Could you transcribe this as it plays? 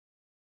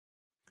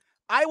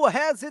Iowa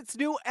has its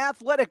new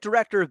athletic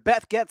director,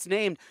 Beth Goetz,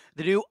 named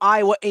the new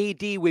Iowa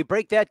AD. We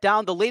break that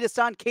down. The latest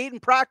on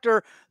Kadyn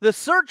Proctor, the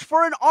search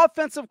for an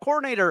offensive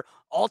coordinator,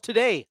 all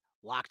today.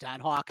 Locked on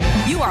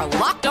Hawkeyes. You are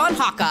Locked on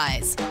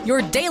Hawkeyes,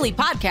 your daily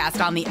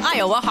podcast on the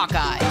Iowa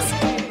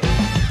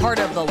Hawkeyes. Part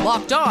of the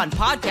Locked On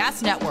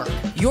Podcast Network,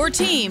 your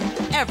team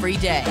every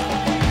day.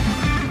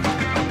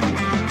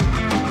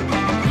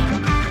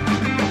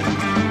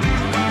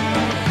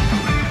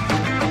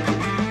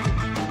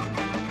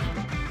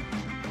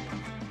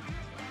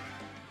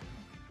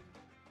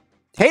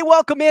 Hey,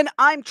 welcome in.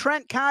 I'm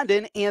Trent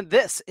Condon, and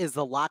this is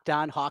the Locked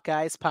On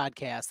Hawkeyes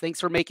podcast. Thanks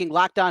for making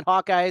Locked On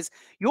Hawkeyes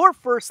your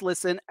first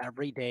listen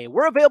every day.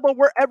 We're available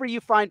wherever you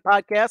find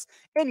podcasts,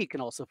 and you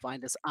can also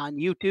find us on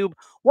YouTube.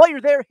 While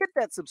you're there, hit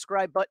that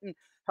subscribe button.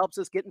 Helps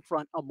us get in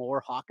front of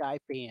more Hawkeye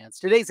fans.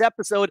 Today's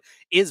episode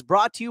is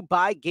brought to you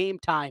by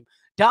Gametime.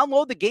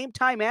 Download the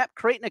Gametime app,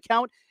 create an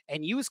account,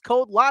 and use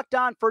code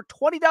LOCKEDON for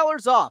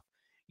 $20 off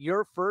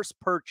your first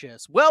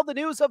purchase. Well, the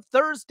news of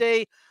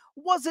Thursday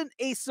wasn't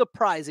a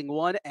surprising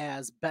one,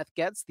 as Beth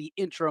Goetz, the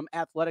interim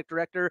athletic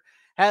director,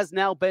 has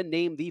now been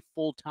named the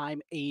full-time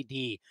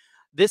AD.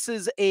 This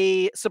is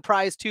a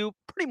surprise to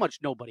pretty much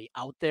nobody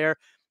out there,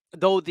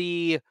 though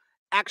the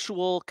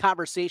actual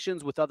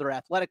conversations with other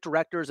athletic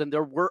directors, and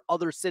there were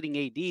other sitting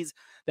ADs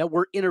that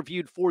were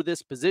interviewed for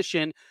this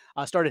position,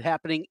 started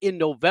happening in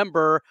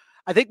November.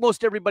 I think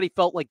most everybody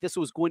felt like this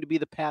was going to be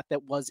the path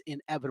that was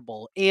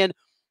inevitable. And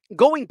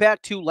going back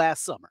to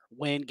last summer,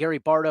 when Gary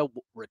Barta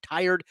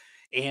retired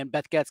and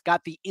Beth Goetz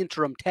got the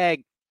interim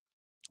tag,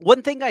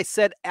 one thing I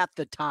said at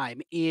the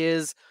time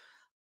is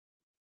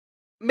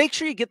make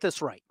sure you get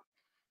this right.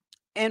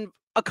 And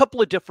a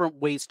couple of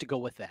different ways to go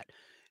with that.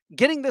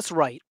 Getting this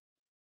right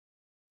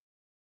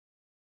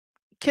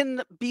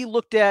can be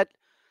looked at,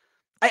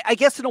 I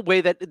guess, in a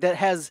way that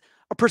has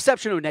a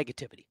perception of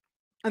negativity.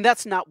 And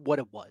that's not what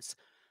it was.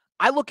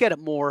 I look at it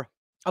more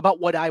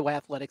about what Iowa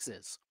athletics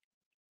is.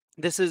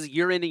 This is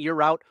year in and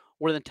year out.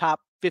 We're in the top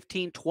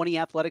 15, 20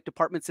 athletic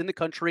departments in the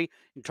country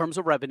in terms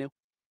of revenue.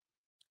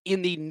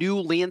 In the new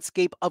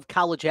landscape of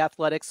college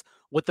athletics,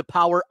 with the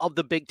power of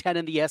the Big Ten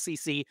and the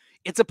SEC,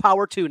 it's a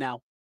power two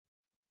now.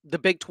 The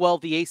Big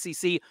 12, the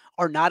ACC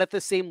are not at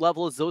the same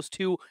level as those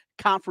two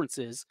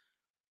conferences.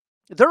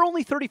 There are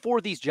only 34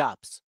 of these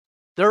jobs.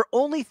 There are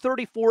only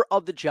 34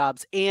 of the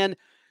jobs, and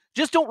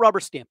just don't rubber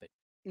stamp it.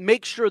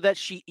 Make sure that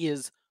she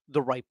is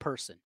the right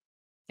person.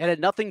 It had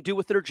nothing to do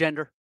with her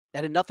gender.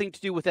 That had nothing to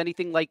do with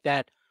anything like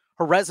that.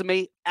 Her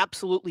resume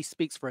absolutely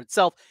speaks for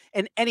itself,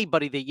 and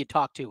anybody that you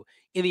talk to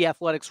in the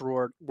athletics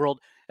world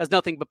has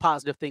nothing but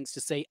positive things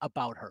to say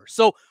about her.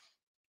 So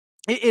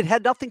it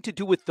had nothing to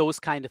do with those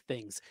kind of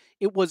things.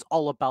 It was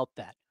all about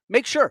that.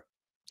 Make sure.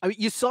 I mean,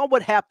 you saw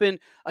what happened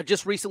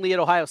just recently at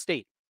Ohio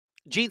State.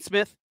 Gene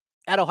Smith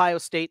at Ohio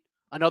State,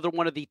 another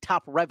one of the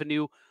top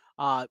revenue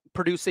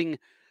producing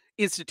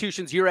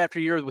institutions year after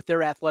year with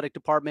their athletic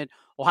department.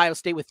 Ohio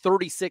State with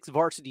 36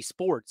 varsity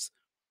sports.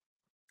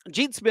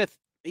 Gene Smith,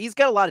 he's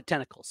got a lot of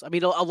tentacles. I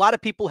mean, a lot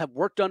of people have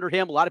worked under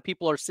him. A lot of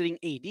people are sitting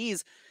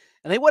ADs,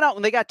 and they went out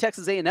and they got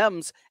Texas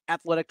A&M's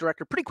athletic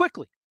director pretty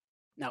quickly.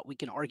 Now, we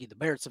can argue the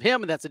merits of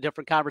him, and that's a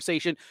different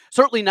conversation.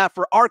 Certainly not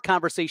for our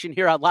conversation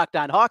here on Locked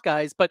On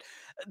Hawkeyes, but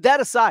that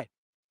aside,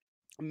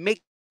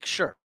 make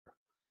sure.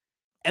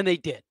 And they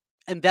did.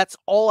 And that's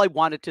all I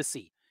wanted to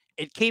see.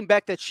 It came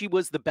back that she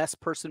was the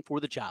best person for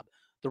the job.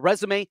 The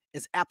resume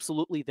is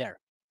absolutely there.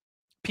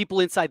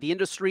 People inside the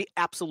industry,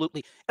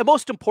 absolutely. And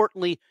most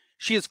importantly,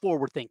 she is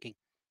forward-thinking.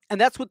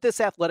 And that's what this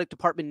athletic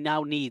department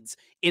now needs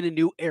in a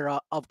new era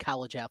of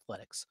college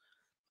athletics.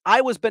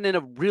 Iowa's been in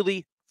a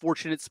really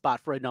fortunate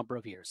spot for a number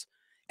of years.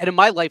 And in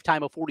my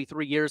lifetime of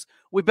 43 years,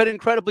 we've been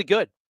incredibly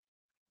good.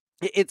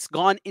 It's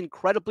gone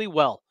incredibly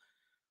well.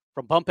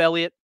 From Bump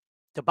Elliott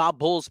to Bob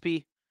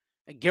Bowlesby,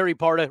 and Gary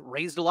Barta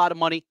raised a lot of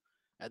money.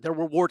 There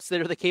were warts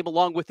there that came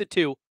along with it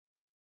too.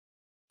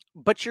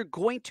 But you're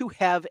going to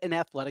have an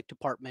athletic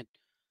department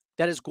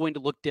that is going to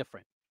look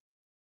different.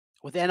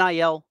 With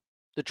NIL,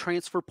 the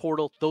transfer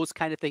portal, those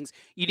kind of things,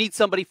 you need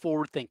somebody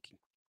forward thinking.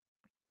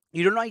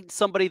 You don't need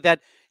somebody that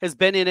has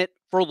been in it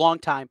for a long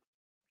time,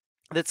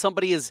 that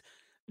somebody has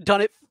done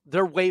it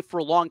their way for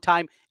a long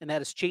time, and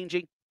that is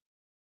changing.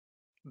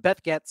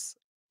 Beth Goetz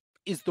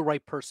is the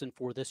right person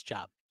for this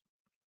job.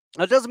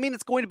 That doesn't mean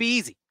it's going to be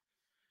easy,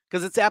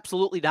 because it's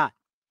absolutely not.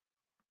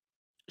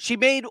 She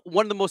made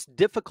one of the most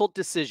difficult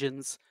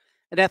decisions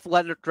an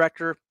athletic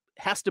director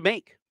has to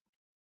make.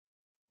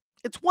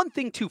 It's one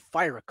thing to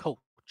fire a coach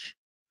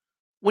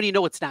when you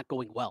know it's not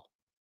going well.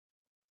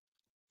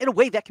 In a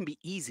way, that can be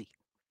easy.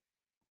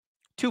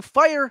 To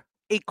fire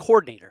a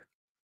coordinator,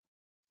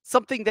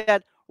 something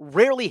that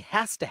rarely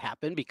has to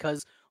happen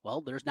because,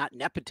 well, there's not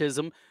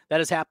nepotism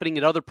that is happening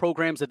at other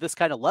programs at this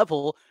kind of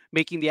level,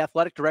 making the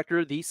athletic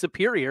director the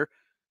superior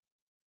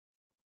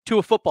to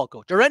a football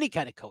coach or any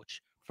kind of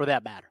coach for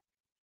that matter.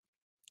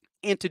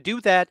 And to do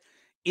that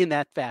in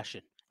that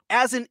fashion,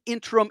 as an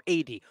interim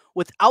AD,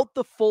 without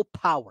the full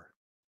power,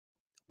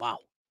 wow.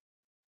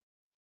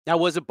 Now,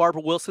 was it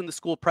Barbara Wilson, the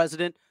school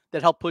president,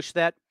 that helped push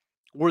that?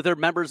 Were there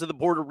members of the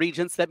Board of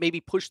Regents that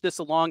maybe pushed this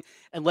along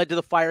and led to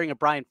the firing of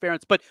Brian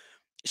Ferentz? But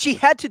she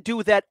had to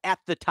do that at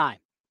the time.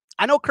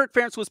 I know Kirk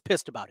Ferentz was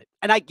pissed about it,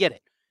 and I get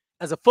it.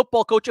 As a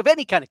football coach, of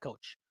any kind of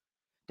coach,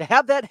 to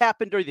have that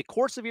happen during the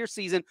course of your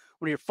season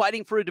when you're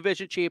fighting for a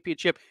division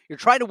championship, you're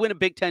trying to win a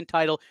Big Ten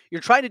title,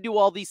 you're trying to do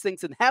all these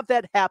things, and have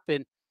that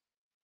happen,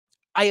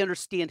 I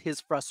understand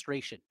his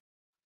frustration.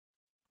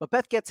 But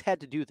Beth Goetz had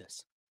to do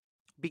this,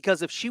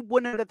 because if she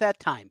wouldn't have at that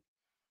time,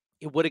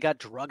 it would have got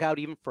drug out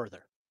even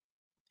further.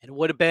 And it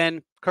would have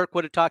been, Kirk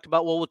would have talked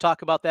about, well, we'll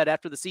talk about that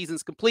after the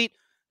season's complete.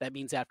 That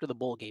means after the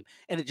bowl game.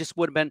 And it just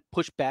would have been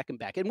pushed back and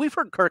back. And we've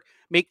heard Kirk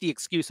make the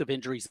excuse of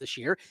injuries this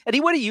year, and he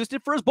would have used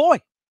it for his boy.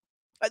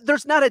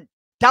 There's not a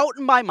doubt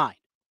in my mind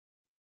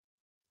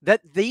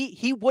that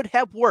he would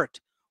have worked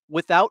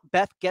without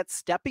Beth Goetz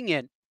stepping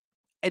in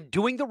and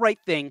doing the right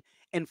thing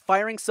and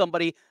firing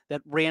somebody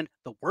that ran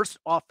the worst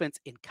offense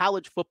in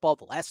college football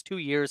the last 2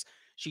 years.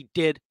 She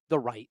did the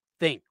right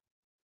thing.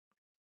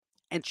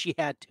 And she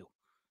had to.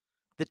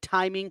 The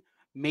timing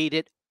made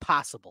it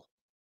possible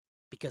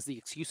because the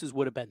excuses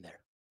would have been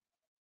there.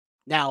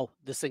 Now,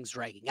 this thing's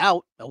dragging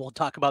out, and we'll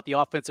talk about the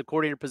offensive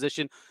coordinator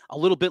position a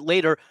little bit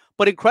later,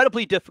 but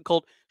incredibly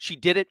difficult. She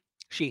did it.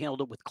 She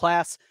handled it with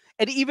class.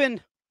 And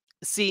even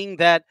seeing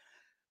that,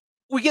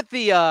 we get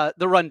the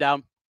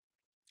rundown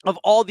of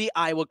all the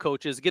Iowa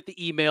coaches, get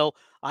the email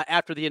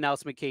after the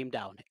announcement came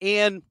down.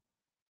 And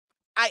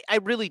I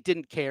really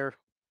didn't care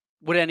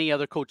what any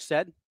other coach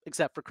said,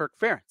 except for Kirk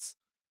Ferentz.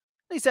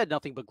 He said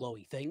nothing but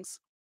glowing things.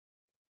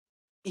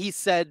 He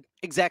said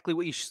exactly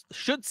what you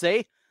should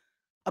say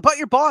about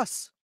your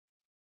boss.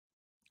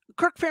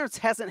 Kirk Ferentz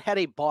hasn't had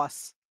a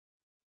boss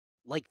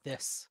like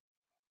this.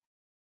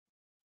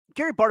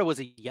 Gary Barta was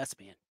a yes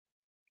man.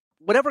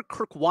 Whatever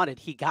Kirk wanted,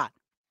 he got.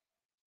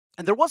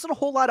 And there wasn't a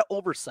whole lot of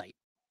oversight.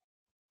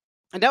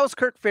 And that was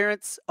Kirk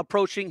Ferentz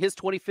approaching his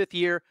 25th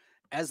year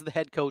as the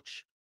head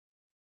coach,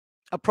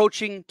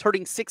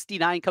 turning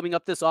 69 coming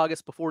up this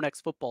August before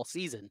next football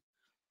season.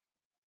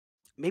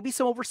 Maybe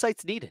some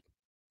oversights needed.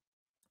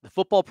 The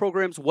football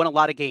programs won a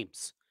lot of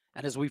games.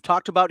 And as we've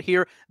talked about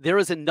here, there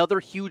is another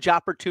huge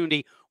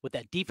opportunity with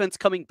that defense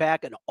coming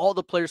back and all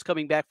the players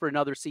coming back for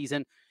another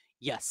season.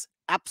 Yes,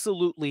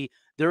 absolutely,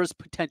 there is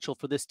potential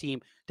for this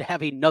team to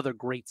have another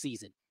great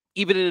season,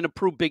 even in an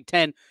improved Big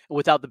Ten and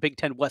without the Big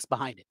Ten West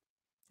behind it.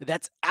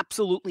 That's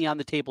absolutely on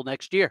the table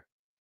next year.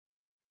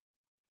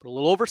 But a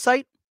little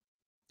oversight,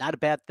 not a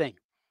bad thing.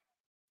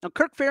 Now,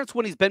 Kirk Ferentz,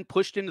 when he's been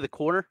pushed into the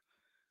corner,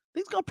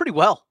 things go pretty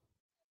well.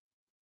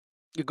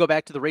 You go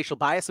back to the racial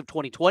bias of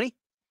 2020.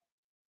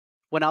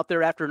 Went out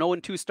there after an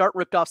 0-2 start,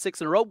 ripped off 6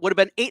 in a row. Would have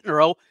been 8 in a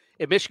row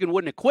if Michigan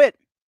wouldn't have quit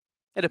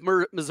and if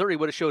Missouri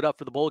would have showed up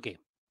for the bowl game.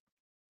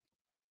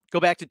 Go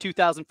back to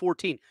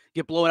 2014.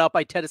 Get blown out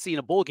by Tennessee in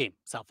a bowl game.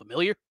 Sound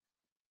familiar?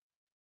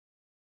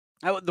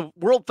 The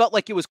world felt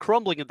like it was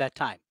crumbling at that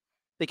time.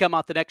 They come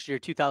out the next year,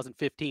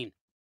 2015.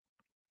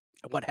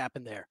 And what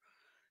happened there?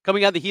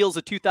 Coming on the heels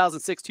of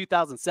 2006,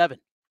 2007.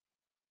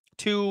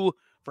 Two,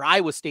 for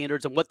Iowa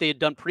standards and what they had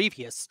done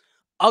previous,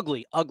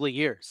 ugly, ugly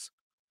years.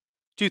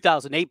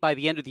 2008, by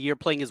the end of the year,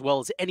 playing as well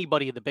as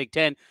anybody in the Big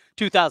Ten.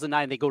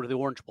 2009, they go to the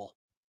Orange Bowl.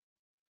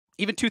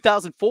 Even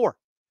 2004,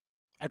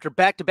 after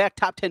back-to-back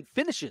top 10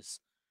 finishes,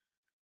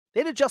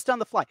 they'd adjust on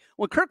the fly.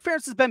 When Kirk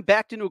Ferentz has been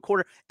backed into a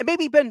corner and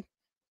maybe been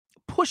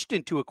pushed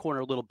into a corner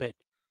a little bit,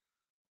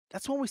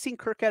 that's when we've seen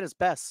Kirk at his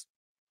best.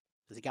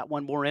 Has he got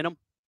one more in him?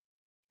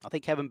 I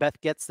think having Beth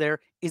Goetz there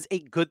is a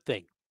good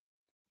thing.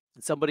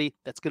 And somebody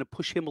that's going to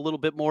push him a little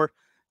bit more,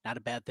 not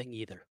a bad thing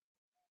either.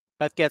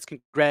 Beth Goetz,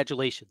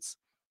 congratulations.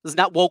 This is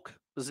not woke.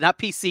 This is not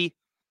PC.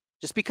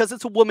 Just because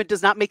it's a woman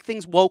does not make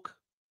things woke.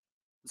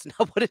 It's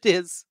not what it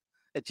is.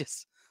 It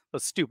just,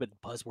 those stupid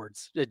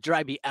buzzwords. It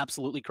drive me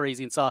absolutely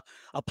crazy, and saw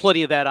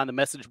plenty of that on the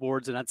message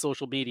boards and on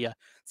social media.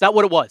 It's not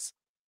what it was.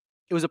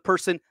 It was a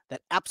person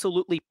that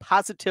absolutely,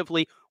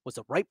 positively was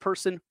the right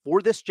person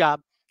for this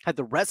job, had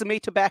the resume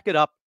to back it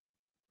up,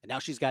 and now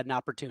she's got an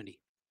opportunity.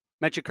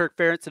 Mentioned Kirk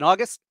Ferentz in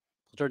August.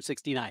 He'll turn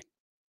 69.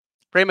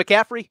 Brad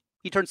McCaffrey,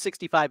 he turned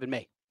 65 in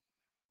May.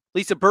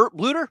 Lisa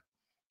Bluter,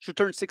 she'll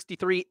turn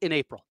 63 in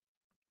April.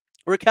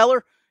 Rick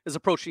Heller is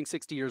approaching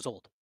 60 years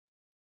old.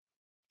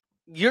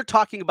 You're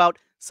talking about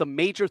some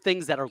major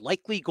things that are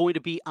likely going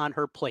to be on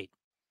her plate.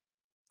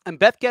 And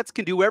Beth Goetz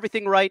can do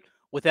everything right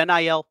with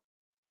NIL.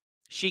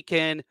 She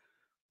can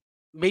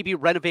maybe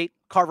renovate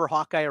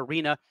Carver-Hawkeye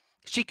Arena.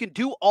 She can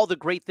do all the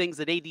great things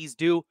that ADs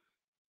do.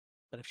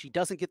 But if she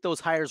doesn't get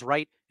those hires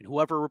right, and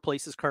whoever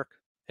replaces Kirk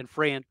and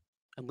Fran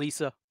and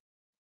Lisa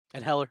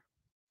and Heller,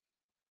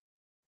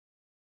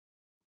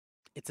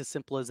 it's as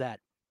simple as that.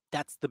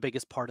 That's the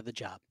biggest part of the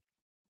job.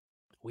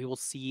 We will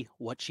see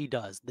what she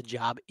does. The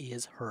job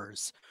is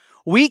hers.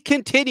 We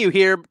continue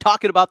here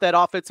talking about that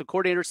offensive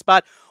coordinator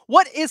spot.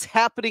 What is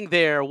happening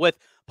there with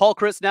Paul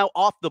Chryst now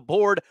off the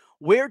board?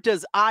 Where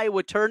does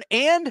Iowa turn?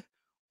 And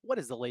what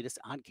is the latest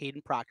on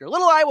Kadyn Proctor? A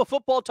little Iowa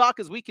football talk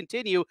as we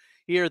continue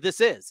here.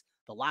 This is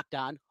the Locked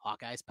On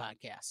Hawkeyes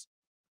podcast.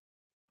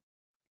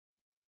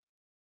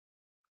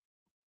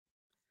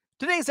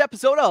 Today's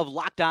episode of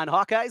Locked On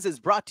Hawkeyes is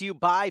brought to you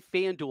by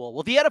FanDuel.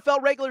 Well, the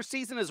NFL regular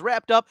season is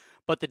wrapped up,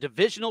 but the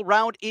divisional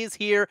round is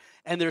here,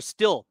 and there's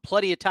still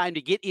plenty of time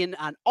to get in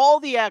on all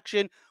the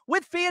action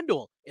with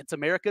FanDuel. It's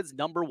America's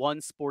 #1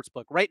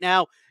 sportsbook. Right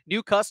now,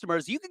 new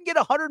customers, you can get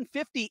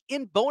 $150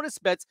 in bonus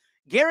bets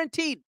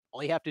guaranteed.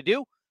 All you have to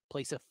do,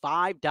 place a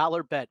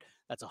 $5 bet.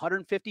 That's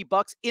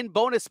 $150 in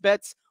bonus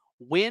bets,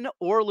 win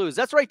or lose.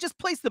 That's right, just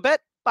place the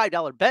bet,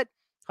 $5 bet.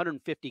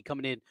 $150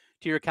 coming in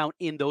to your account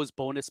in those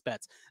bonus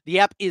bets. The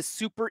app is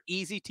super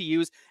easy to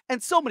use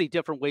and so many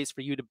different ways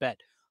for you to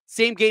bet.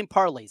 Same game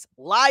parlays,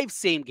 live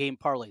same game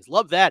parlays.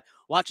 Love that.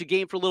 Watch a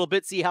game for a little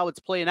bit, see how it's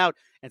playing out,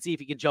 and see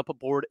if you can jump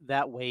aboard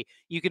that way.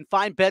 You can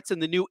find bets in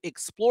the new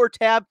Explore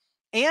tab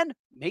and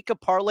make a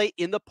parlay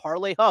in the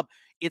Parlay Hub.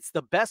 It's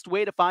the best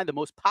way to find the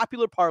most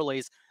popular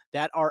parlays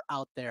that are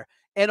out there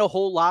and a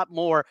whole lot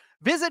more.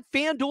 Visit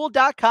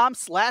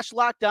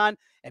FanDuel.com/lockedon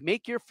and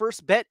make your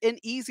first bet an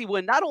easy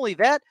win. Not only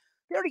that,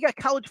 they already got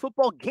college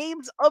football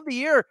games of the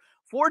year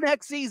for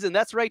next season.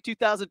 That's right,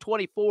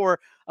 2024.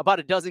 About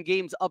a dozen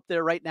games up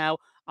there right now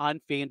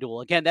on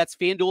FanDuel. Again, that's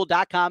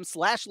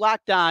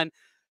FanDuel.com/lockedon.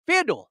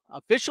 FanDuel,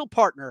 official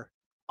partner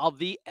of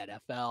the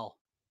NFL.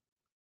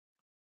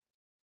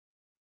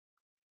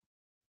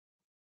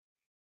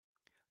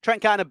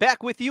 Trent Condon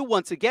back with you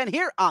once again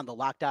here on the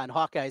Locked On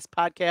Hawkeyes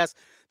podcast.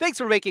 Thanks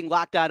for making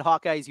Locked On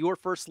Hawkeyes your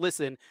first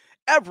listen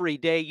every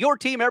day. Your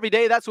team every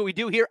day. That's what we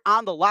do here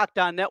on the Locked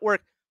On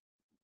Network.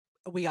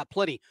 We got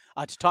plenty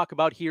to talk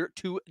about here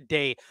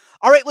today.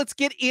 All right, let's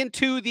get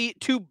into the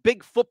two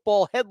big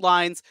football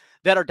headlines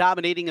that are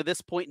dominating at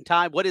this point in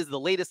time. What is the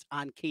latest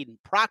on Kadyn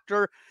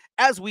Proctor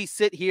as we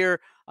sit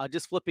here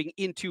just flipping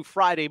into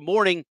Friday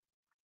morning,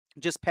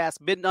 just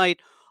past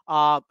midnight?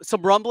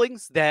 Some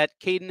rumblings that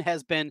Kadyn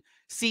has been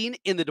seen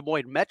in the Des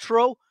Moines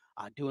Metro,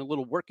 doing a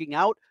little working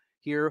out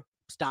here.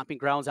 Stomping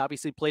grounds,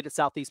 obviously played at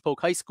Southeast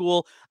Polk High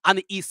School on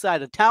the east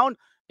side of town.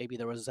 Maybe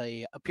there was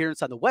a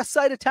appearance on the west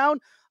side of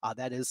town.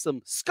 That is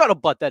some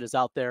scuttlebutt that is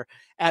out there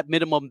at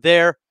minimum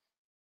there.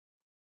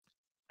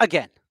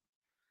 Again,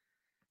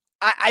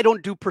 I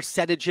don't do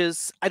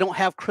percentages. I don't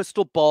have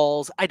crystal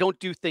balls. I don't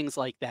do things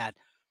like that.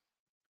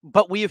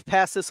 But we have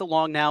passed this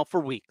along now for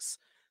weeks,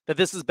 that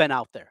this has been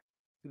out there,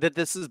 that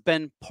this has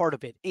been part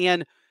of it.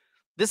 And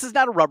this is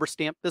not a rubber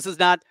stamp. This is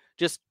not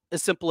just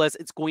as simple as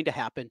it's going to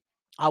happen.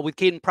 With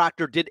Kadyn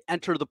Proctor did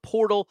enter the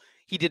portal.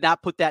 He did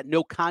not put that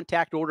no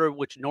contact order,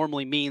 which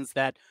normally means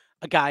that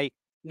a guy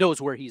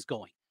knows where he's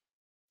going.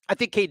 I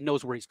think Kadyn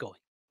knows where he's going,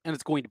 and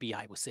it's going to be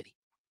Iowa City.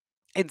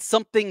 And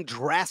something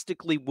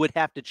drastically would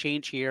have to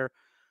change here,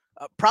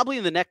 probably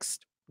in the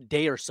next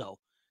day or so,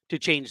 to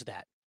change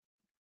that.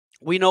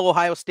 We know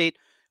Ohio State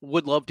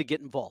would love to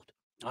get involved.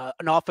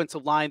 An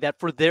offensive line that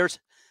for theirs,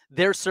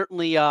 they're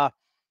certainly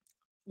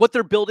what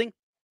they're building.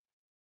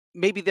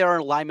 Maybe they're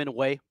an alignment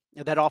away.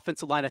 That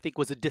offensive line, I think,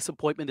 was a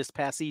disappointment this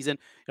past season.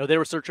 They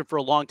were searching for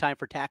a long time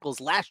for tackles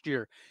last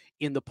year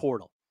in the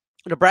portal.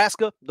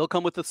 Nebraska, they'll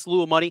come with a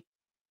slew of money.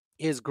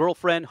 His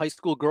girlfriend, high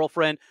school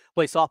girlfriend,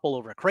 plays softball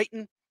over at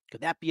Creighton.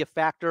 Could that be a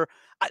factor?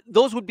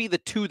 Those would be the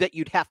two that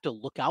you'd have to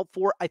look out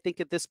for, I think,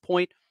 at this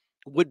point,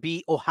 would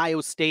be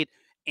Ohio State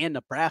and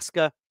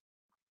Nebraska.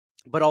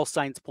 But all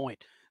signs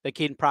point that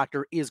Kadyn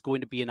Proctor is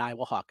going to be an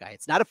Iowa Hawkeye.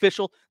 It's not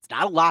official. It's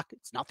not a lock.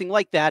 It's nothing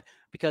like that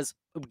because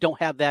we don't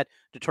have that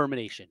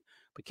determination.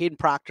 But Kadyn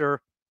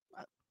Proctor,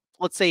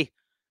 let's say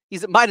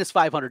he's a minus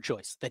 500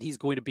 choice that he's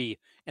going to be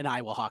an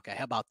Iowa Hawkeye.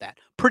 How about that?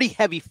 Pretty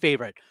heavy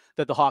favorite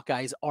that the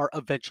Hawkeyes are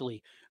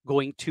eventually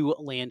going to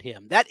land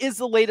him. That is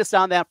the latest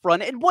on that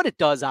front and what it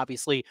does,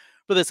 obviously,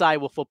 for this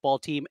Iowa football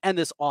team and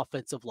this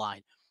offensive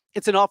line.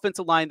 It's an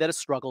offensive line that has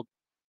struggled,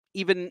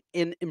 even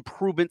in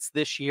improvements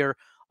this year,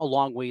 a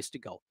long ways to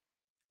go.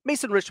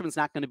 Mason Richmond's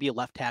not going to be a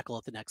left tackle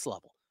at the next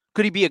level.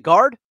 Could he be a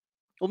guard?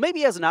 Well, maybe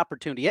he has an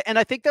opportunity, and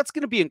I think that's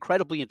going to be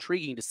incredibly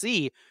intriguing to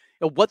see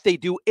what they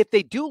do. If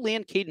they do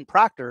land Kadyn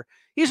Proctor,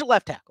 he's a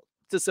left tackle.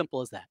 It's as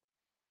simple as that.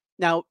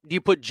 Now, do you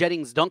put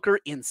Jennings Dunker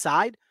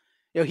inside?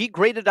 He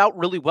graded out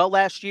really well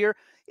last year.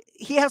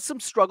 He has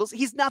some struggles.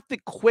 He's not the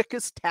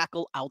quickest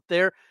tackle out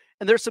there,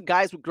 and there's some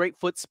guys with great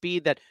foot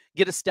speed that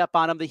get a step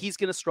on him that he's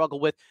going to struggle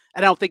with,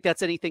 and I don't think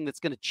that's anything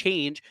that's going to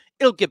change.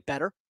 It'll get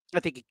better.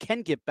 I think it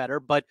can get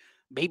better, but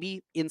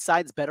maybe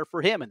inside's better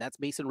for him, and that's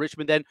Mason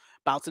Richmond then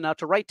bouncing out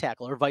to right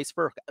tackle or vice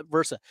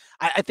versa.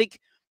 I think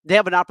they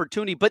have an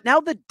opportunity, but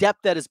now the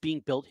depth that is being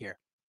built here,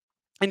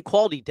 and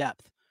quality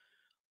depth.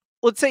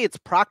 Let's say it's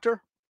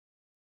Proctor,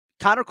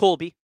 Connor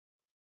Colby,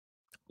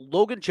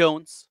 Logan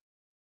Jones,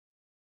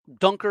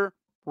 Dunker,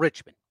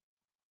 Richmond.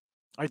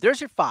 All right,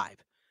 there's your five.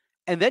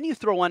 And then you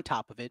throw on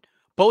top of it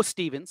Bo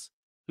Stevens,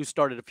 who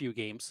started a few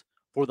games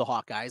for the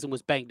Hawkeyes and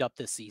was banged up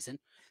this season,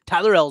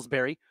 Tyler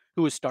Ellsbury,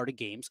 who has started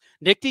games,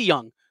 Nick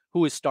DeYoung,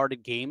 who has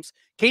started games,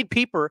 Cade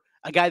Pieper,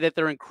 a guy that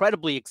they're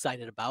incredibly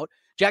excited about,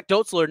 Jack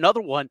Dotzler,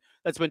 another one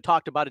that's been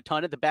talked about a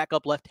ton at the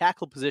backup left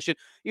tackle position.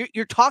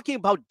 You're talking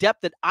about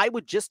depth that Iowa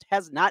just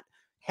has not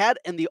had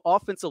in the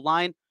offensive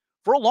line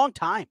for a long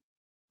time.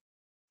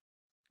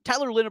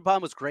 Tyler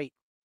Linderbaum was great.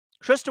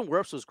 Tristan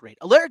Wirfs was great.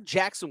 Alaric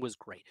Jackson was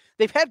great.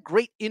 They've had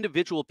great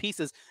individual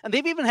pieces, and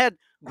they've even had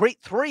great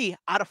 3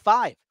 out of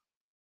 5.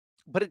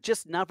 But it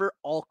just never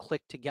all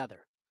clicked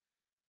together.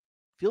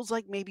 Feels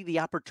like maybe the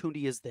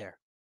opportunity is there.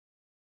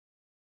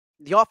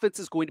 The offense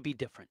is going to be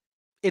different.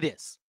 It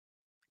is.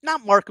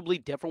 Not markedly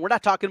different. We're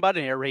not talking about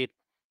an air raid.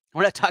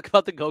 We're not talking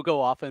about the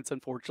go-go offense,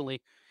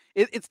 unfortunately.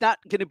 It's not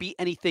going to be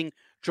anything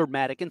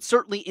dramatic. And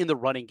certainly in the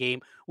running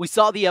game, we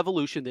saw the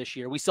evolution this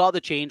year. We saw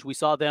the change. We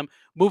saw them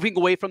moving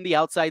away from the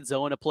outside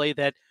zone, a play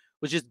that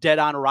was just dead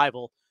on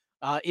arrival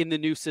in the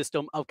new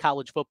system of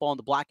college football and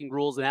the blocking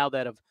rules now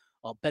that have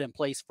been in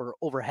place for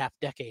over a half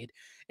decade.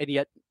 And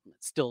yet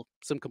still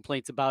some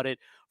complaints about it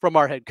from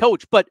our head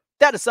coach. But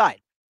that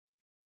aside,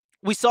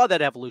 we saw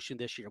that evolution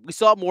this year. We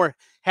saw more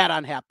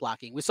hat-on-hat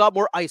blocking. We saw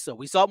more ISO.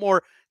 We saw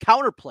more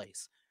counter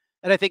plays.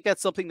 And I think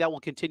that's something that will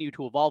continue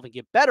to evolve and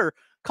get better,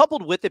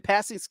 coupled with the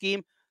passing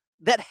scheme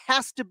that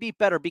has to be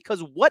better,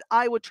 because what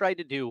Iowa tried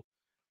to do,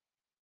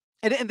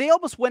 and they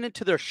almost went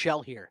into their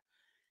shell here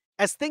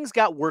as things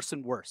got worse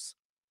and worse.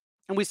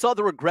 And we saw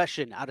the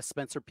regression out of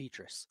Spencer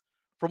Petras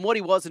from what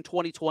he was in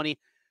 2020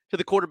 to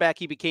the quarterback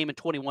he became in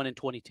 21 and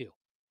 22.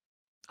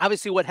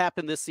 Obviously, what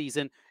happened this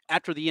season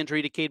after the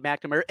injury to Cade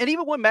McNamara, and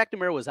even when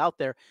McNamara was out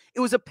there, it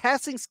was a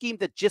passing scheme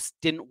that just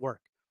didn't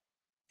work.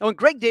 And when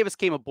Greg Davis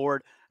came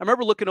aboard, I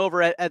remember looking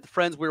over at the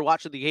friends we were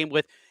watching the game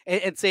with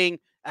and saying,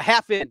 a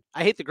half in,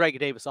 I hate the Greg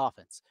Davis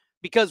offense.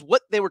 Because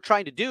what they were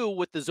trying to do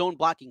with the zone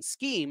blocking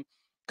scheme,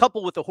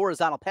 coupled with the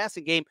horizontal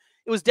passing game,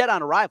 it was dead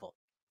on arrival.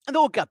 And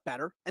though it got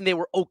better, and they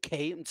were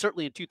okay, and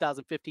certainly in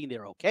 2015 they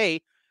were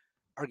okay,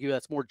 argue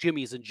that's more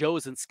Jimmy's than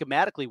Joe's and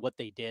schematically what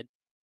they did.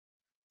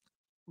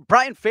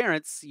 Brian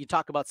Ferentz, you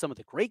talk about some of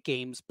the great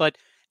games, but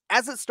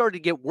as it started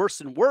to get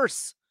worse and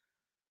worse,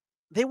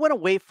 they went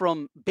away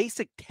from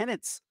basic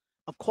tenets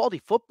of quality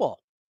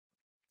football,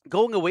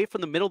 going away from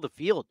the middle of the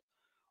field,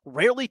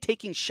 rarely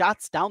taking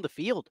shots down the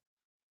field.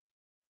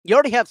 You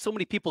already have so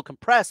many people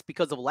compressed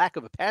because of a lack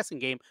of a passing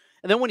game,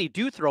 and then when you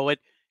do throw it,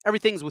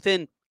 everything's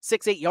within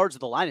 6-8 yards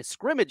of the line of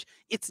scrimmage.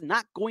 It's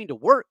not going to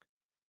work.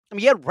 I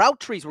mean, you had route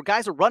trees where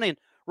guys are running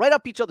right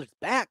up each other's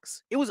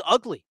backs. It was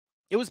ugly.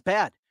 It was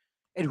bad.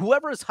 And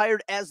whoever is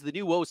hired as the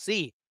new OC,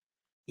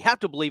 you have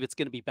to believe it's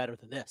going to be better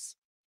than this.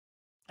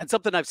 And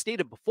something I've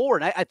stated before,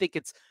 and I think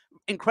it's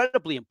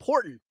incredibly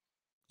important.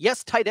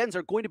 Yes, tight ends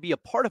are going to be a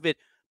part of it,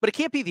 but it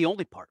can't be the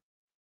only part.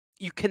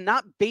 You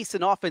cannot base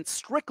an offense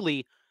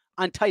strictly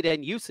on tight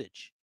end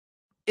usage.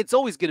 It's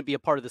always going to be a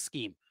part of the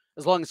scheme,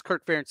 as long as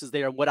Kirk Ferentz is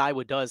there and what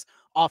Iowa does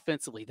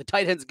offensively. The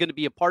tight end is going to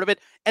be a part of it,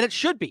 and it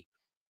should be,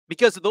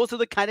 because those are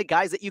the kind of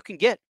guys that you can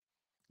get.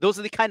 Those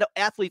are the kind of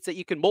athletes that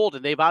you can mold,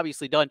 and they've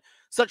obviously done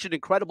such an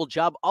incredible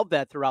job of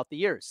that throughout the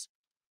years.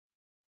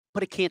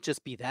 But it can't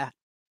just be that.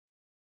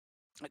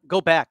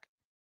 Go back.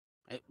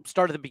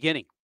 Start at the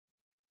beginning.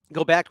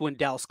 Go back to when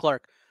Dallas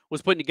Clark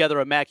was putting together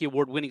a Mackey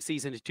Award-winning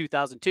season in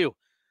 2002.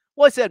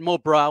 Well, I said Mo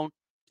Brown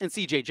and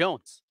C.J.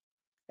 Jones.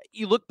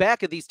 You look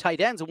back at these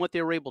tight ends and what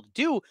they were able to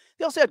do,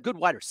 they also had good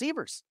wide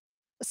receivers.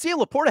 Seal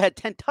Laporta had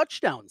 10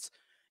 touchdowns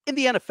in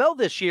the NFL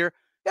this year.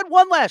 He had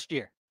one last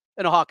year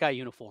in a Hawkeye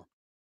uniform.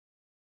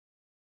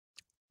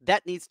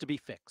 That needs to be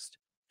fixed,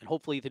 and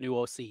hopefully the new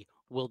OC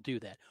will do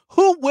that.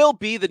 Who will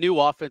be the new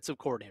offensive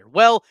coordinator?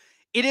 Well,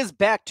 it is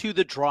back to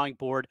the drawing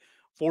board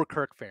for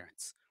Kirk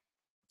Ferentz.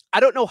 I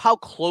don't know how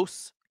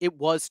close it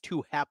was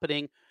to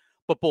happening,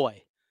 but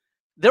boy,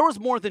 there was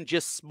more than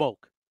just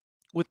smoke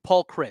with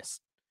Paul Chryst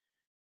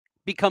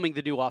becoming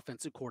the new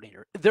offensive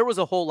coordinator. There was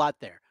a whole lot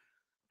there.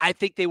 I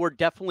think they were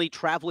definitely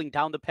traveling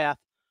down the path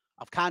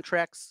of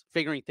contracts,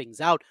 figuring things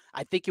out.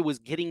 I think it was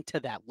getting to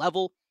that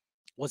level.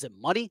 Was it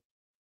money?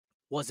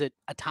 Was it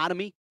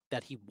autonomy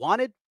that he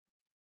wanted?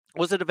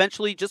 Was it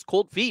eventually just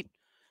cold feet?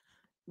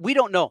 We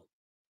don't know.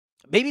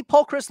 Maybe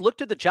Paul Chryst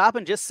looked at the job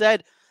and just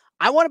said,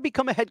 I want to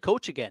become a head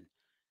coach again.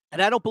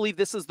 And I don't believe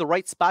this is the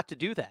right spot to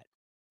do that.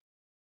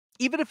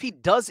 Even if he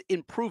does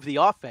improve the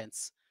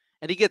offense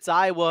and he gets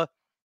Iowa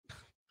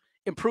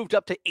improved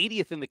up to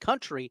 80th in the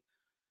country,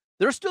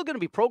 there's still going to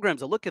be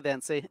programs that look at that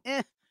and say,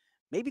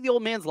 maybe the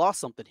old man's lost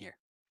something here.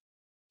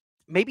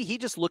 Maybe he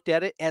just looked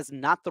at it as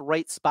not the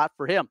right spot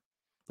for him.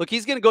 Look,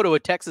 he's going to go to a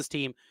Texas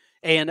team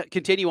and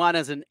continue on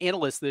as an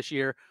analyst this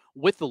year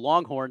with the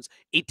Longhorns,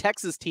 a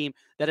Texas team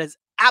that is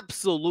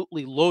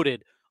absolutely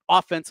loaded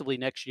offensively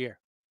next year.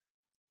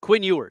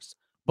 Quinn Ewers,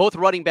 both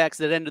running backs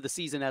that ended the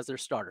season as their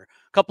starter.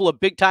 A couple of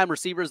big-time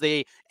receivers.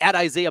 They add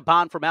Isaiah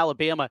Bond from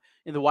Alabama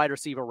in the wide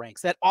receiver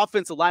ranks. That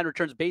offensive line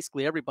returns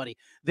basically everybody.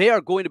 They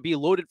are going to be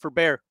loaded for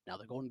bear. Now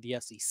they're going to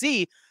the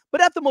SEC,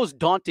 but at the most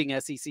daunting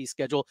SEC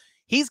schedule,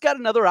 he's got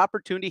another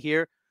opportunity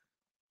here.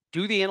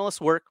 Do the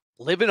analyst work.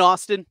 Live in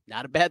Austin,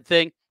 not a bad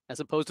thing, as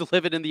opposed to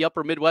living in the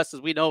upper Midwest,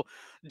 as we know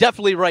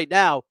definitely right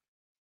now.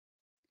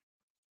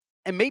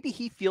 And maybe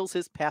he feels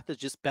his path is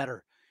just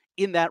better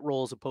in that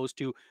role as opposed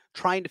to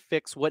trying to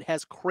fix what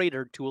has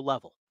cratered to a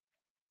level.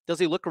 Does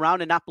he look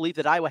around and not believe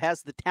that Iowa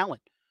has the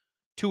talent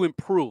to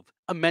improve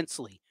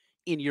immensely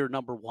in year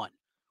number one?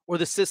 Or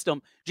the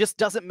system just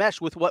doesn't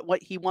mesh with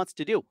what he wants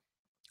to do?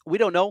 We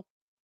don't know.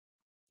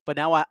 but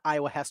now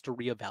Iowa has to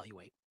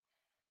reevaluate.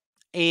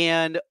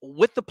 And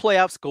with the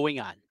playoffs going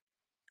on,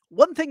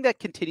 one thing that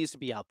continues to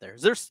be out there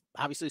is there's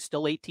obviously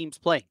still 8 teams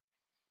playing.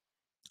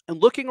 And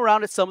looking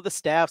around at some of the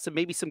staffs and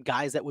maybe some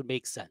guys that would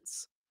make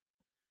sense.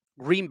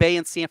 Green Bay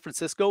and San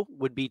Francisco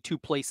would be 2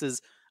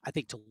 places I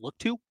think to look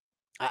to.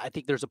 I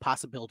think there's a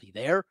possibility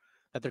there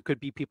that there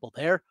could be people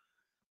there.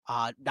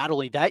 Not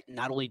only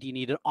do you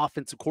need an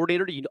offensive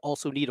coordinator, you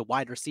also need a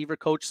wide receiver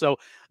coach. So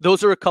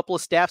those are a couple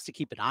of staffs to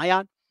keep an eye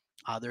on.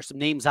 There's some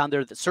names on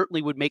there that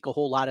certainly would make a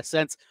whole lot of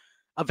sense.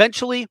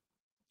 Eventually,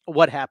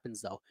 what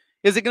happens though?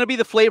 Is it going to be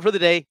the flavor of the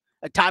day?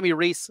 Tommy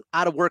Rees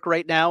out of work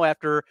right now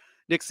after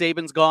Nick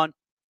Saban's gone,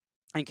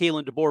 and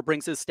Kalen DeBoer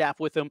brings his staff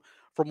with him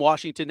from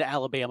Washington to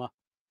Alabama.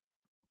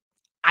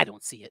 I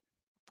don't see it.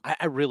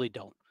 I really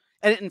don't.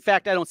 And in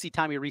fact, I don't see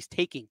Tommy Rees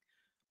taking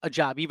a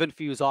job, even if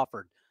he was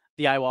offered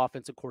the Iowa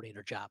offensive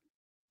coordinator job.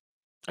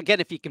 Again,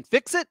 if you can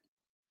fix it,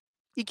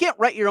 you can't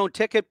write your own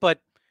ticket, but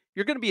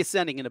you're going to be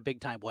ascending in a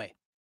big time way.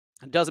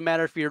 It doesn't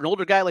matter if you're an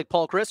older guy like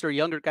Paul Chryst or a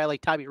younger guy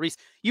like Tommy Rees.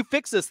 You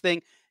fix this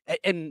thing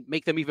and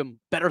make them even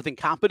better than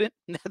competent.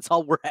 And that's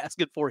all we're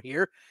asking for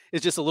here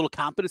is just a little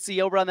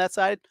competency over on that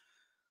side.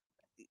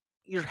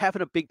 You're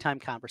having a big time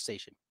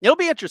conversation. It'll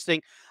be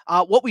interesting.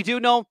 What we do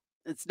know,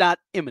 it's not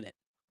imminent.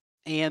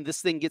 And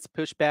this thing gets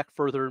pushed back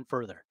further and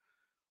further.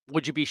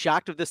 Would you be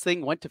shocked if this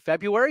thing went to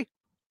February?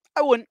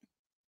 I wouldn't.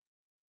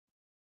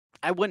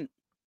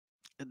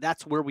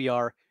 That's where we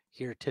are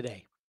here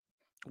today.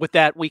 With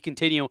that, we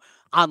continue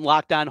on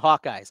Locked On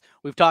Hawkeyes.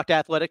 We've talked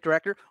athletic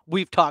director.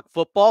 We've talked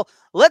football.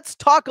 Let's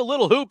talk a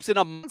little hoops in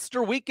a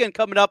monster weekend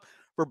coming up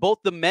for both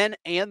the men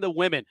and the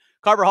women.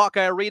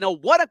 Carver-Hawkeye Arena,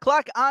 1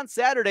 o'clock on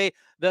Saturday.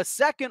 The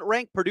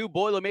second-ranked Purdue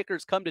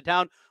Boilermakers come to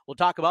town. We'll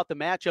talk about the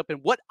matchup and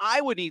what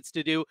Iowa needs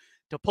to do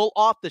to pull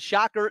off the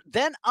shocker.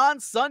 Then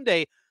on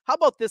Sunday, how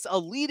about this? A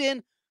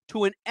lead-in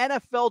to an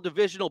NFL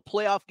divisional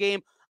playoff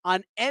game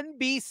on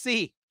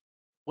NBC.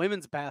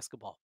 Women's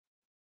basketball.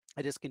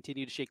 I just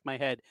continue to shake my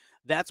head.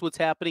 That's what's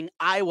happening.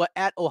 Iowa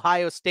at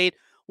Ohio State.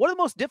 One of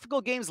the most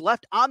difficult games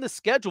left on the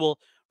schedule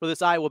for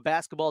this Iowa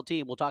basketball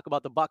team. We'll talk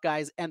about the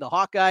Buckeyes and the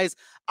Hawkeyes.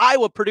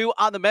 Iowa, Purdue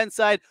on the men's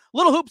side.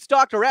 Little hoops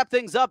talk to wrap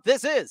things up.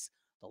 This is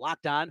the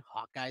Locked On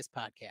Hawkeyes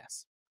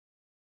podcast.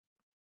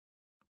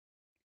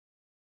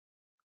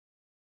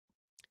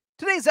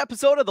 Today's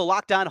episode of the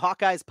Locked On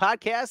Hawkeyes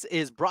podcast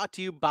is brought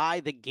to you by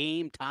the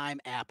Gametime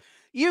app.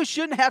 You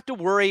shouldn't have to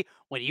worry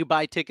when you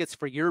buy tickets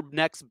for your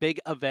next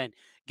big event.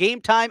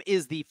 Gametime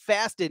is the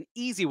fast and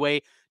easy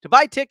way to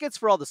buy tickets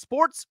for all the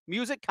sports,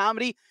 music,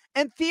 comedy,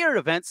 and theater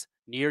events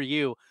near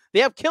you. They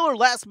have killer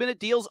last-minute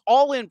deals,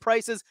 all-in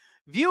prices,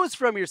 views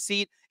from your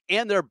seat,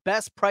 and their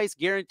best price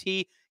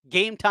guarantee.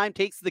 Gametime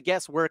takes the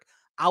guesswork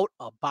out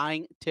of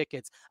buying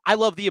tickets. I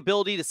love the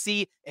ability to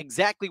see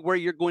exactly where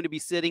you're going to be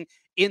sitting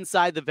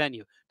inside the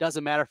venue.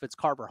 Doesn't matter if it's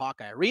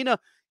Carver-Hawkeye Arena,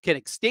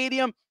 Kinnick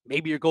Stadium,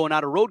 maybe you're going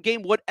on a road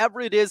game,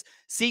 whatever it is,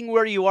 seeing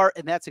where you are,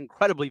 and that's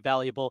incredibly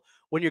valuable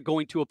when you're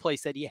going to a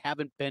place that you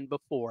haven't been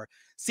before.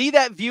 See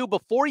that view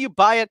before you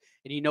buy it,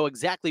 and you know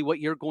exactly what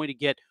you're going to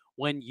get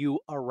when you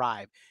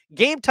arrive.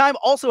 Gametime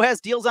also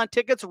has deals on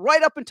tickets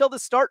right up until the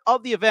start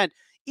of the event,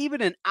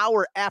 even an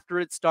hour after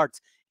it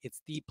starts. It's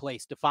the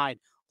place to find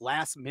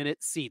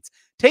last-minute seats.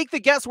 Take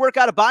the guesswork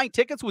out of buying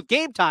tickets with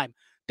Gametime.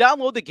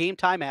 Download the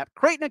Gametime app,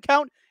 create an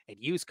account, and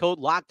use code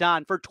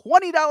LOCKEDON for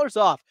 $20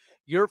 off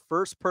your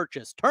first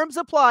purchase. Terms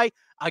apply.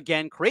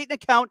 Again, create an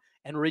account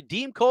and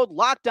redeem code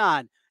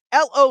LOCKEDON,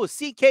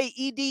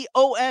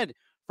 LOCKEDON,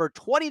 for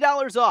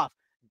 $20 off.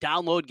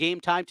 Download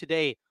Gametime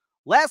today.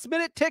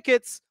 Last-minute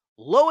tickets,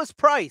 lowest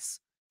price,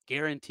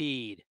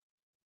 guaranteed.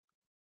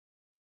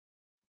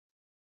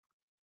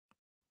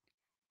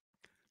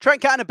 Trent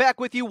Condon back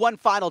with you one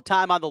final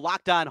time on the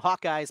Locked On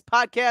Hawkeyes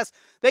podcast.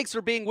 Thanks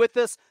for being with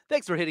us.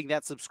 Thanks for hitting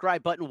that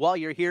subscribe button while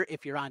you're here.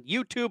 If you're on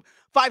YouTube,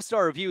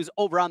 5-star reviews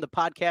over on the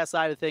podcast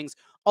side of things.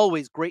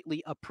 Always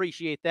greatly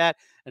appreciate that.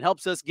 It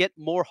helps us get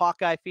more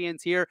Hawkeye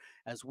fans here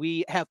as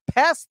we have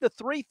passed the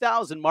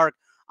 3,000 mark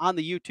on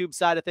the YouTube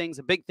side of things.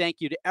 A big thank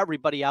you to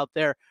everybody out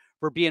there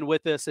for being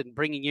with us and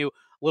bringing you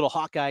little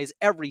Hawkeyes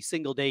every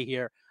single day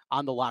here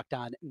on the Locked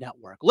On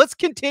Network. Let's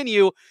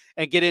continue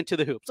and get into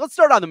the hoops. Let's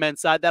start on the men's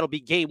side. That'll be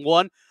game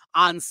 1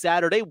 on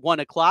Saturday, 1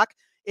 o'clock.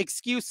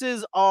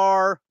 Excuses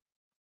are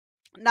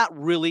not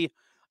really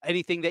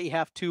anything that you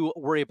have to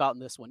worry about in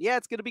this one. Yeah,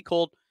 it's going to be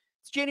cold.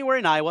 It's January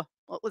in Iowa.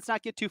 Well, let's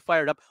not get too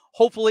fired up.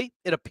 Hopefully,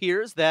 it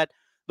appears that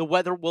the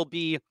weather will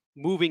be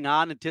moving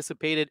on and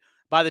dissipated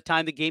by the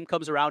time the game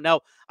comes around.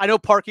 Now, I know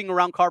parking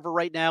around Carver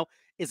right now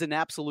is an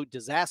absolute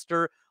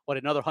disaster. What,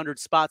 another 100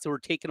 spots that were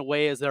taken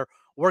away as they're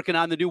working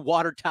on the new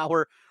water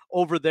tower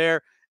over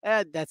there.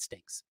 That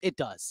stinks. It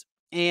does.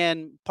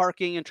 And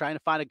parking and trying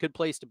to find a good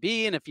place to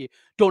be. And if you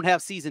don't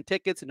have season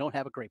tickets and don't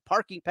have a great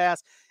parking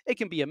pass, it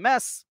can be a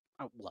mess.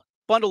 Look,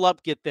 bundle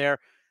up, get there.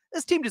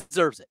 This team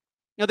deserves it.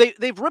 You know,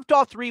 they've ripped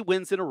off 3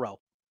 wins in a row.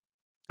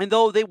 And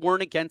though they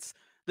weren't against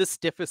the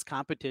stiffest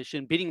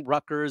competition, beating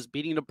Rutgers,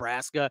 beating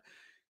Nebraska,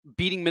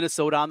 beating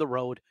Minnesota on the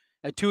road,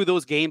 and 2 of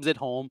those games at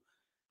home,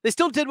 they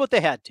still did what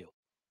they had to.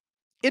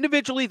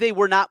 Individually, they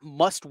were not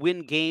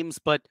must-win games,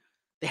 but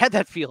they had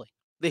that feeling.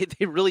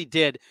 They really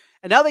did.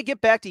 And now they get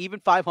back to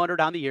even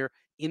 500 on the year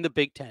in the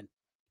Big Ten.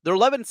 They're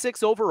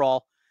 11-6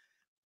 overall,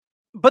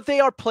 but they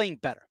are playing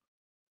better.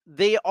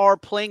 They are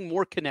playing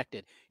more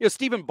connected.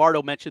 Stephen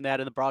Bardo mentioned that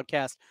in the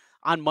broadcast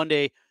on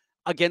Monday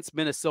against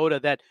Minnesota,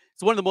 that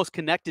it's one of the most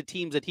connected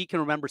teams that he can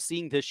remember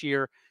seeing this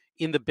year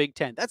in the Big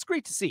Ten. That's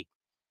great to see.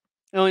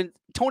 And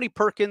Tony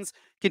Perkins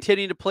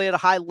continuing to play at a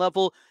high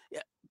level.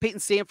 Peyton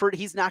Sandfort,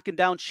 he's knocking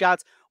down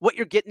shots. What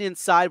you're getting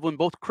inside when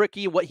both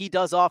Krikke and what he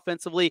does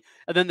offensively,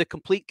 and then the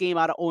complete game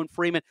out of Owen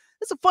Freeman.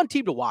 It's a fun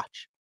team to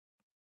watch.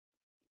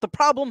 The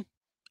problem,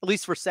 at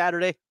least for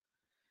Saturday,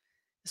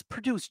 is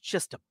Purdue's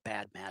just a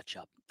bad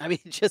matchup. I mean,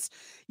 just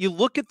you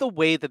look at the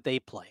way that they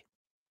play.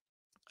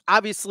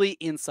 Obviously,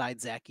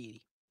 inside Zach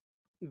Edey.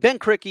 Ben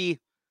Krikke,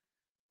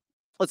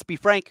 let's be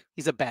frank,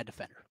 he's a bad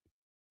defender.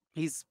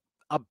 He's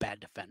a bad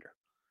defender.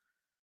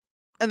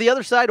 And the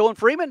other side, Owen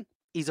Freeman,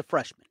 he's a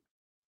freshman.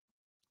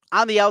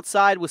 On the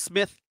outside with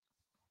Smith,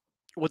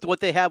 with what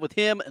they have with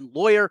him and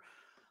Lawyer,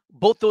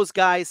 both those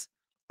guys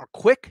are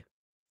quick.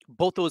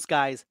 Both those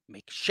guys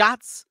make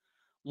shots.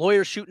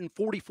 Lawyer shooting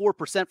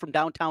 44% from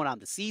downtown on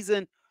the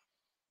season.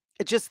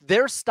 It's just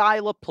their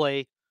style of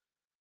play,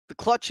 the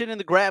clutching and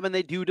the grabbing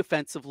they do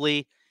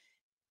defensively.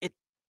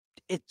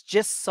 It's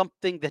just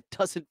something that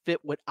doesn't fit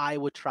what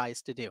Iowa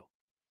tries to do.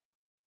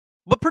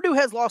 But Purdue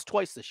has lost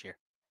twice this year,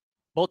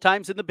 both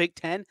times in the Big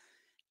Ten,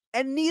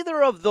 and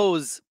neither of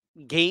those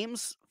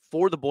games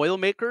for the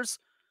Boilermakers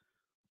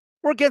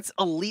were against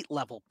elite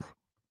level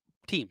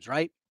teams,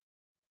 right?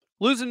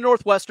 Losing to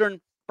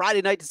Northwestern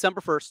Friday night,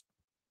 December 1st.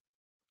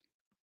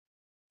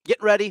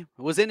 Getting ready.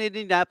 It was in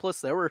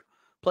Indianapolis. There were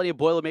plenty of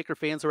Boilermaker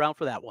fans around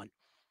for that one.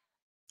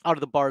 Out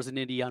of the bars in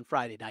Indy on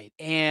Friday night.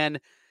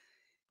 And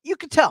you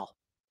could tell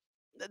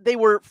they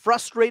were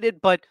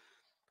frustrated, but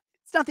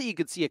it's not that you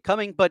could see it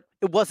coming, but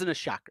it wasn't a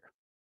shocker.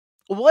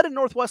 What did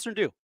Northwestern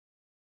do?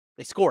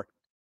 They scored.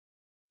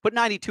 Put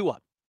 92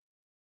 up.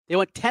 They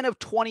went 10 of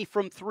 20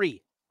 from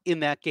 3 in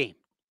that game.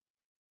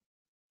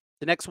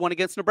 The next one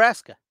against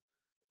Nebraska.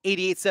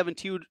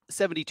 88-72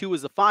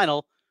 was the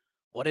final.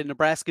 What did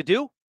Nebraska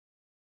do?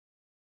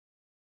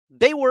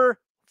 They were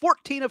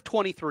 14 of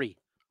 23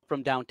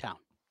 from downtown.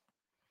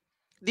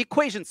 The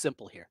equation's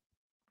simple here.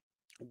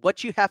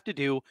 What you have to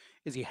do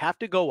is you have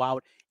to go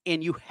out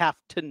and you have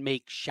to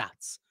make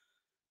shots.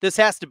 This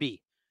has to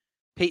be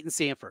Peyton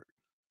Sandfort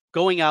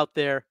going out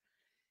there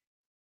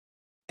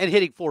and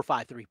hitting 4 or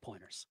 5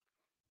 3-pointers.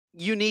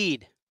 You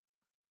need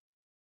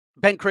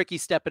Ben Krikke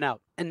stepping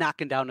out and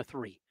knocking down a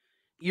 3.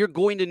 You're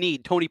going to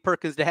need Tony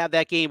Perkins to have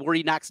that game where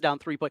he knocks down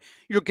 3-point.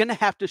 You're going to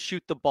have to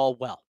shoot the ball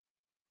well.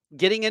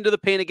 Getting into the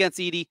paint against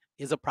Edey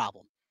is a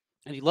problem.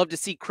 And you'd love to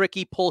see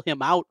Krikke pull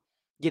him out,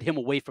 get him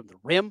away from the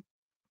rim.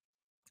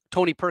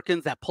 Tony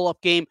Perkins, that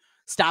pull-up game,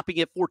 stopping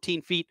at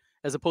 14 feet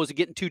as opposed to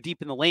getting too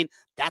deep in the lane.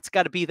 That's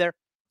got to be there.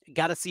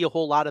 Got to see a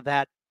whole lot of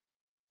that.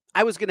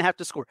 I was going to have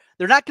to score.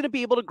 They're not going to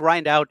be able to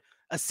grind out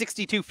a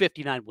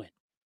 62-59 win.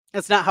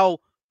 That's not how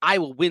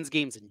Iowa wins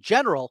games in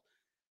general,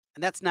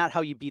 and that's not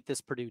how you beat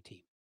this Purdue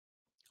team.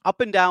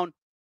 Up and down,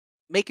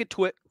 make it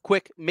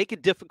quick, make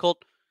it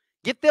difficult,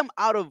 get them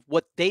out of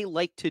what they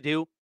like to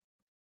do,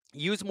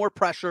 use more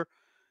pressure,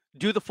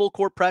 do the full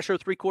court pressure,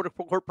 three-quarter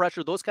court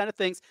pressure, those kind of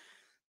things,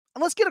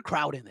 and let's get a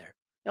crowd in there.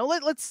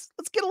 Let's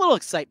get a little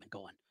excitement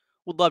going.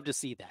 Would love to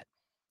see that.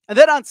 And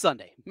then on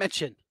Sunday,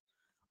 mention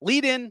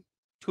lead in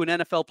to an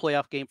NFL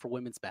playoff game for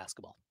women's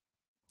basketball.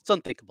 It's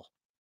unthinkable.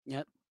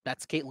 Yeah,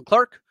 that's Caitlin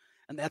Clark,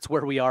 and that's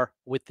where we are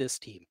with this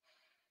team.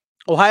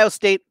 Ohio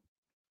State,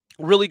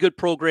 really good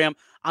program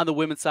on the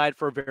women's side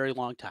for a very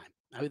long time.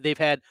 I mean, they've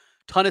had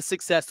a ton of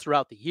success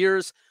throughout the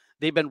years.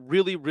 They've been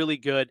really, really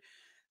good.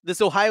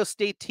 This Ohio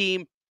State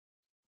team,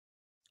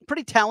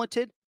 pretty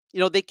talented.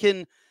 They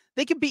can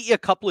beat you a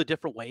couple of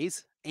different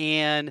ways,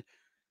 and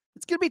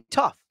it's going to be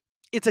tough.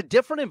 It's a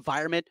different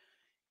environment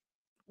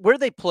where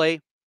they play.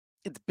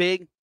 It's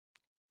big,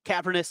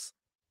 cavernous.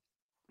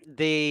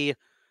 They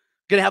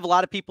going to have a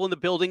lot of people in the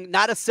building.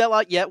 Not a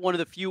sellout yet. One of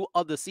the few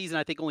of the season.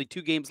 I think only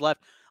 2 games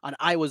left on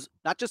Iowa's,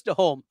 not just a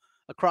home,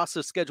 across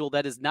the schedule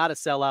that is not a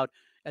sellout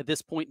at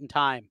this point in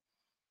time.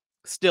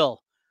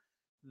 Still,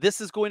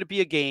 this is going to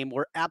be a game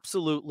where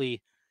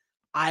absolutely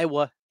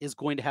Iowa is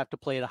going to have to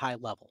play at a high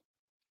level.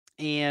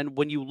 And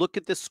when you look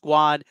at this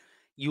squad,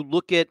 you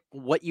look at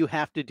what you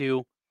have to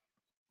do.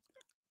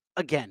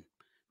 Again,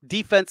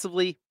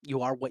 defensively,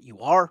 you are what you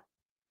are.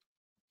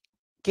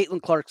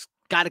 Caitlin Clark's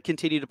got to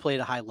continue to play at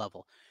a high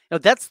level. Now,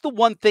 that's the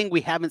one thing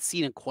we haven't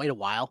seen in quite a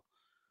while,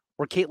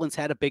 where Caitlin's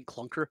had a big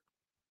clunker.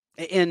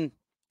 And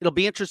it'll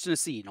be interesting to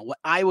see, what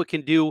Iowa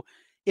can do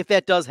if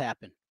that does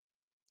happen.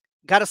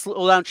 Got to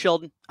slow down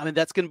Sheldon. I mean,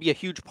 that's going to be a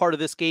huge part of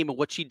this game and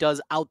what she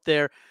does out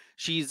there.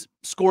 She's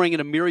scoring in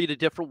a myriad of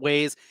different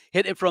ways,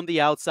 hitting it from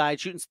the outside,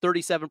 shooting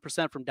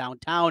 37% from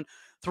downtown,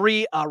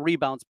 3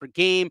 rebounds per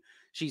game.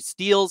 She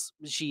steals.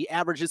 She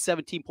averages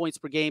 17 points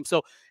per game. So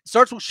it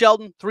starts with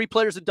Sheldon, 3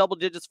 players in double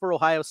digits for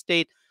Ohio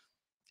State.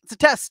 It's a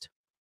test.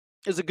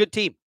 It's a good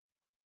team.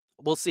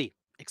 We'll see.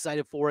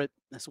 Excited for it.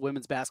 This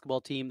women's basketball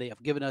team, they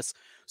have given us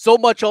so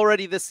much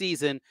already this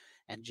season,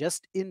 and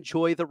just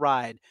enjoy the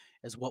ride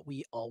is what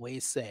we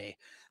always say.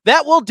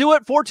 That will do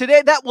it for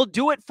today. That will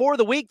do it for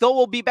the week, though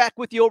we'll be back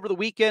with you over the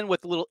weekend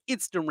with a little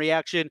instant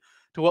reaction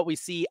to what we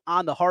see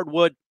on the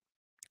hardwood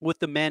with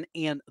the men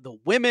and the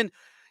women,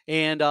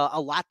 and a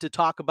lot to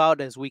talk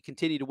about as we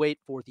continue to wait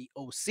for the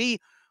OC.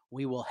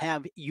 We will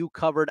have you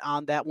covered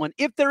on that one.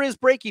 If there is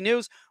breaking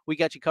news, we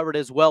got you covered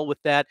as well with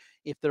that.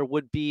 If there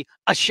would be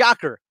a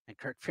shocker, and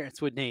Kirk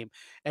Ferentz would name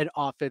an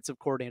offensive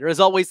coordinator. As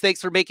always, thanks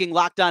for making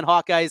Locked On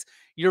Hawkeyes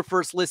your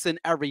first listen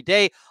every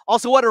day.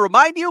 Also want to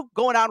remind you,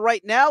 going on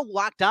right now,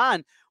 Locked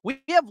On,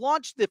 we have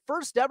launched the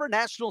first ever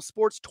national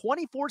sports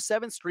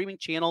 24/7 streaming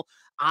channel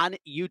on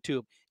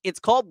YouTube. It's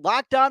called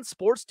Locked On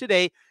Sports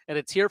Today, and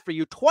it's here for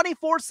you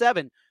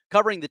 24/7,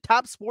 covering the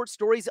top sports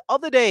stories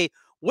of the day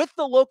with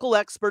the local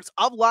experts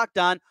of Locked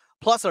On,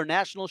 plus our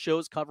national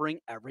shows covering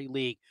every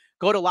league.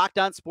 Go to Locked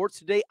On Sports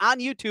Today on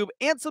YouTube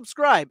and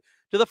subscribe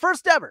to the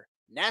first ever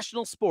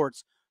national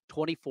sports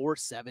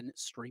 24/7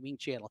 streaming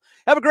channel.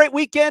 Have a great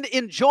weekend.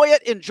 Enjoy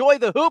it. Enjoy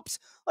the hoops.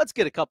 Let's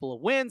get a couple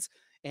of wins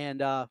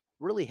and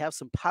really have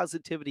some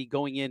positivity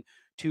going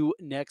into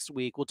next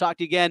week. We'll talk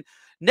to you again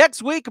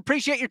next week.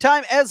 Appreciate your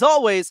time as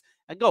always,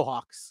 and go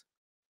Hawks.